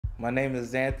My name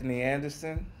is Anthony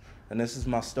Anderson, and this is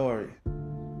my story.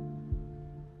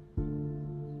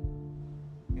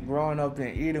 Growing up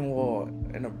in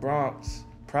Edenwald, in the Bronx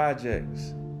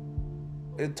projects,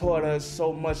 it taught us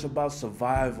so much about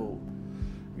survival.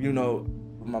 You know,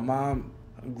 my mom,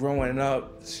 growing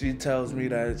up, she tells me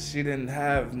that she didn't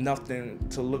have nothing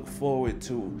to look forward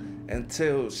to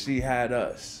until she had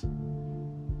us.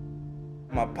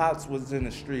 My pops was in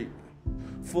the street,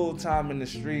 full-time in the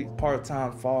street,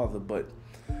 part-time father, but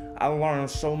I learned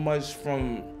so much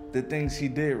from the things he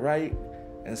did right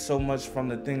and so much from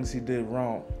the things he did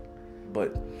wrong.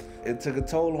 But it took a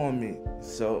toll on me.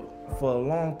 So for a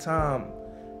long time,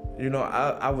 you know,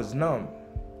 I was numb.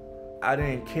 I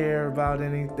didn't care about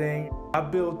anything. I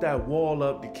built that wall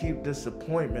up to keep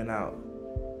disappointment out.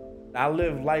 I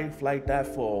lived life like that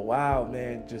for a while,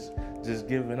 man, just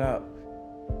giving up.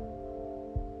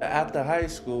 After high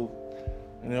school,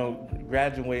 you know,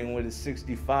 graduating with a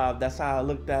 65, that's how I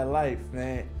looked at life,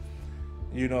 man.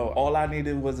 You know, all I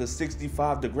needed was a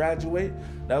 65 to graduate.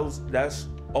 That's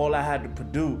all I had to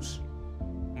produce.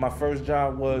 My first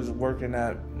job was working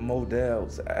at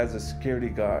Modell's as a security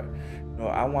guard. You know,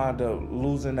 I wound up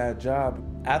losing that job.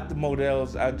 After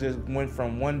Modell's, I just went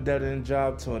from one dead-end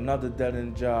job to another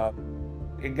dead-end job.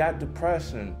 It got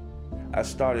depressing. I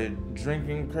started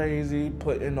drinking crazy,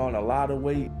 putting on a lot of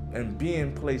weight, and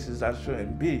being places I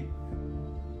shouldn't be.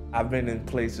 I've been in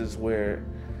places where,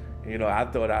 you know, I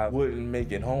thought I wouldn't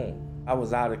make it home. I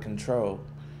was out of control.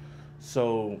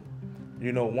 So,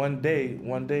 you know, one day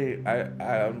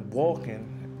I'm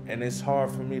walking and it's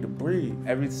hard for me to breathe.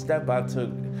 Every step I took,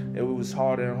 it was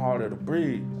harder and harder to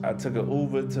breathe. I took an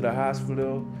Uber to the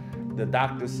hospital. The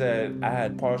doctor said I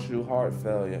had partial heart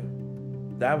failure.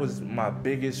 That was my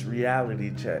biggest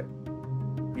reality check.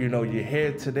 You know, you're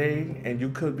here today and you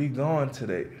could be gone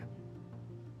today.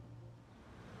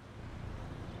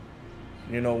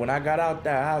 You know, when I got out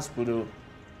that hospital,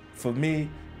 for me,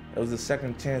 it was a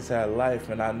second chance at life,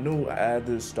 and I knew I had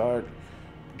to start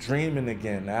dreaming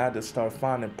again. I had to start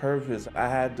finding purpose. I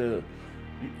had to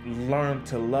learn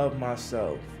to love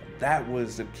myself. That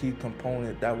was the key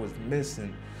component that was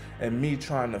missing. And me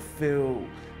trying to fill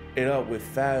it up with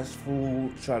fast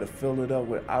food, try to fill it up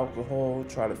with alcohol,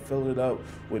 try to fill it up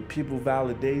with people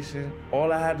validation.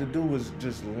 All I had to do was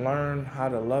just learn how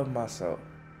to love myself.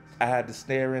 I had to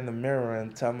stare in the mirror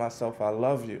and tell myself, I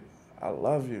love you, I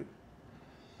love you,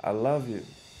 I love you.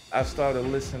 I started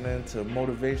listening to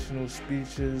motivational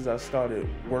speeches, I started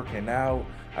working out,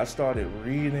 I started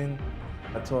reading.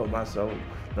 I told myself,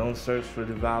 don't search for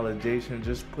the validation,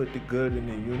 just put the good in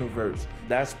the universe.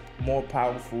 That's more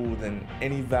powerful than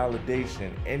any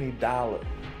validation, any dollar.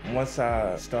 Once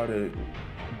I started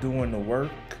doing the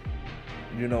work,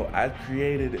 you know, I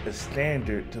created a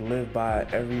standard to live by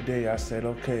every day. I said,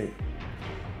 okay,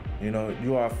 you know,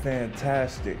 you are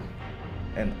fantastic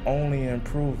and only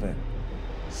improving.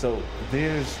 So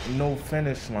there's no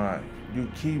finish line.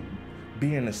 You keep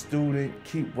being a student,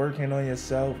 keep working on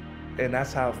yourself, and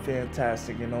that's how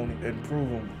fantastic and only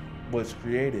improving was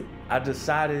created. I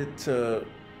decided to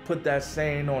put that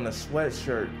saying on a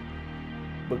sweatshirt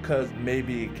because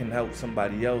maybe it can help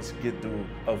somebody else get through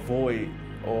a void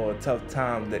or a tough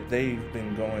time that they've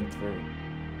been going through.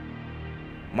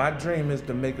 My dream is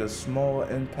to make a small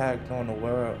impact on the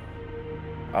world.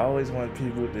 I always want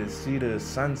people to see the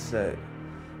sunset,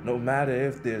 no matter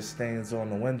if there's stains on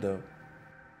the window.